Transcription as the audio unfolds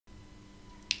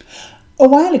A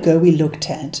while ago we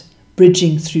looked at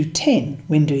bridging through 10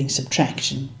 when doing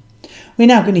subtraction. We're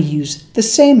now going to use the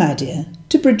same idea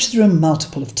to bridge through a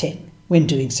multiple of 10 when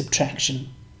doing subtraction.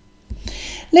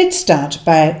 Let's start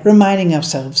by reminding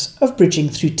ourselves of bridging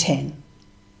through 10.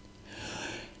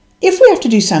 If we have to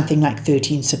do something like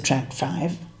 13 subtract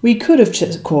 5, we could have,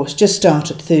 of course, just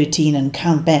start at 13 and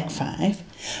count back 5,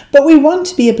 but we want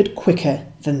to be a bit quicker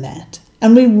than that,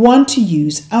 and we want to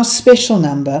use our special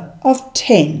number of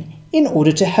 10 in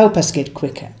order to help us get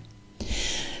quicker.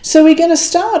 So we're going to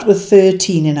start with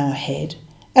 13 in our head,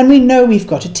 and we know we've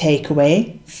got to take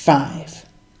away 5.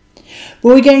 But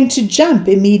we're going to jump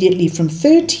immediately from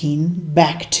 13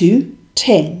 back to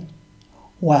 10.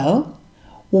 Well,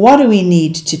 what do we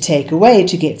need to take away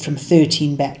to get from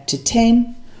 13 back to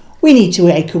 10? We need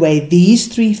to take away these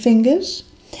 3 fingers,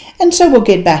 and so we'll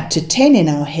get back to 10 in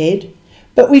our head,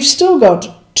 but we've still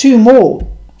got 2 more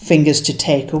fingers to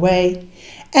take away,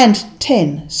 and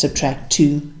 10 subtract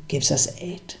 2 gives us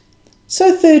 8.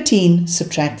 So 13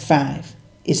 subtract 5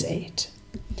 is 8.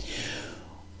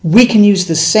 We can use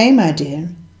the same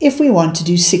idea if we want to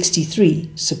do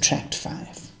 63 subtract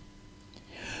 5.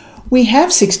 We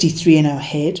have 63 in our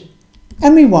head,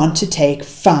 and we want to take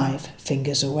 5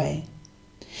 fingers away.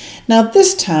 Now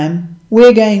this time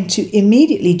we're going to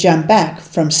immediately jump back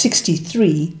from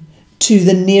 63 to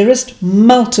the nearest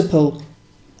multiple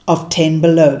of 10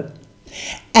 below,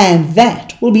 and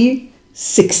that will be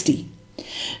 60.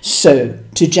 So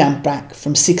to jump back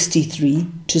from 63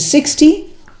 to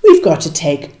 60, we've got to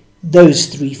take those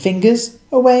 3 fingers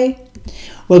away.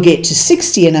 We'll get to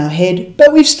 60 in our head,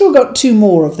 but we've still got 2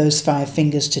 more of those 5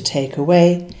 fingers to take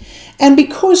away. And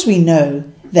because we know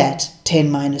that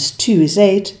 10 minus 2 is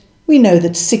 8, we know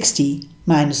that 60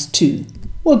 minus 2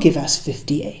 will give us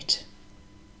 58.